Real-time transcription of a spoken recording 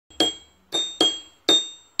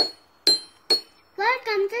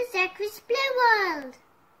Welcome to Zachary's Playworld.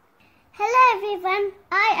 Hello everyone,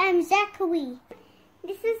 I am Zachary.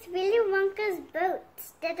 This is Willy Wonka's boat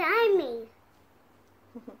that I made.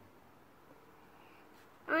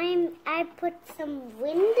 I put some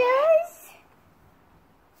windows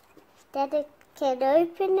that it can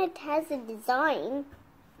open. It has a design,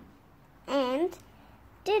 and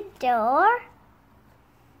the door.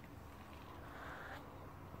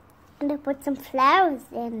 And I put some flowers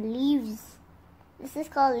and leaves. This is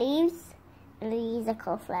called leaves, and these are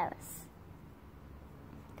called flowers.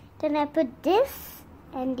 Then I put this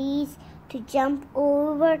and these to jump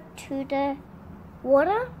over to the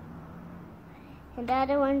water, and the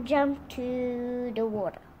other one jump to the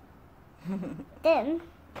water. Then,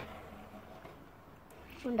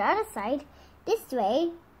 on the other side, this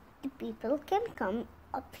way, the people can come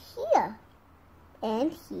up here.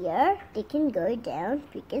 And here they can go down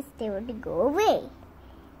because they want to go away.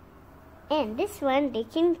 And this one they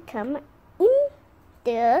can come in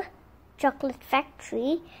the chocolate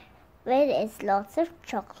factory where there's lots of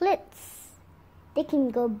chocolates. They can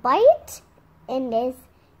go buy it, and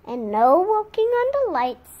no walking on the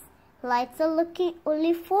lights. Lights are looking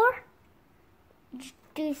only for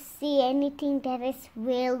to see anything that is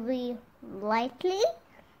really lightly.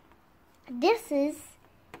 This is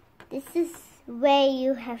where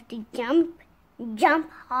you have to jump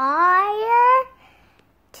higher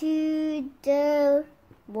to the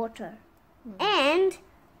water. And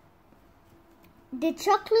the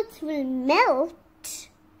chocolates will melt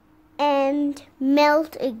and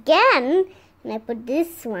melt again. And I put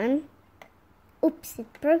this one. Oops, it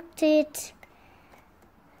broke it.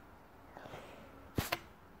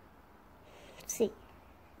 Let's see.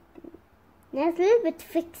 Now it's a little bit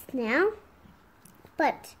fixed now,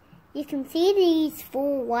 but you can see these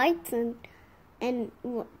 4 whites and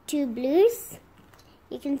 2 blues.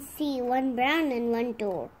 You can see 1 brown and 1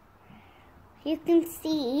 door. You can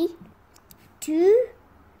see 2,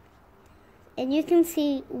 and you can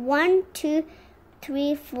see 1, 2,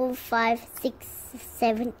 3, 4, 5, 6,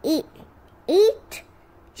 7, 8. 8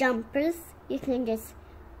 jumpers. You can just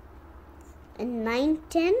 9,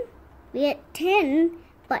 10. We had 10,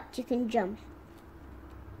 but you can jump.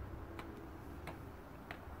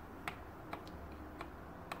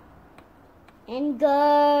 And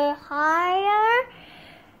go higher,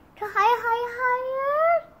 to higher,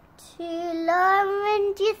 to low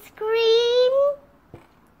and you scream.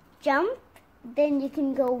 Jump, then you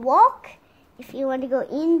can go walk. If you want to go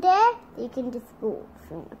in there, you can just go if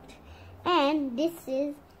you want. And this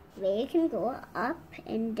is where you can go up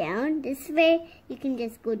and down. This way you can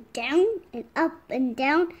just go down and up and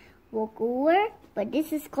down, walk over. But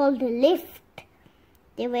this is called the lift.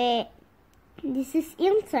 This is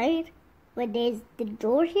inside. Where there's the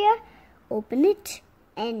door here, open it,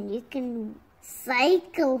 and you can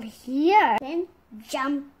cycle here. Then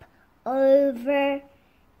jump over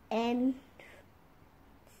and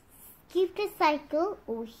keep the cycle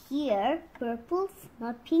over here. Purple,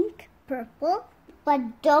 not pink, purple.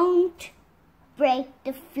 But don't break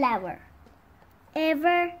the flower.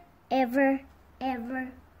 Ever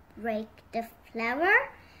break the flower.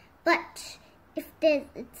 But if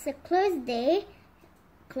it's a closed day,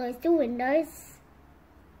 close the windows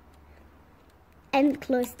and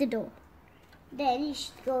close the door. Then you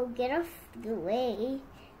should go get off the way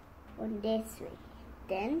on this way.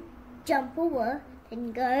 Then jump over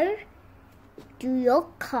and go to your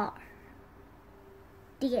car.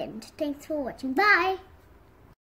 The end. Thanks for watching. Bye.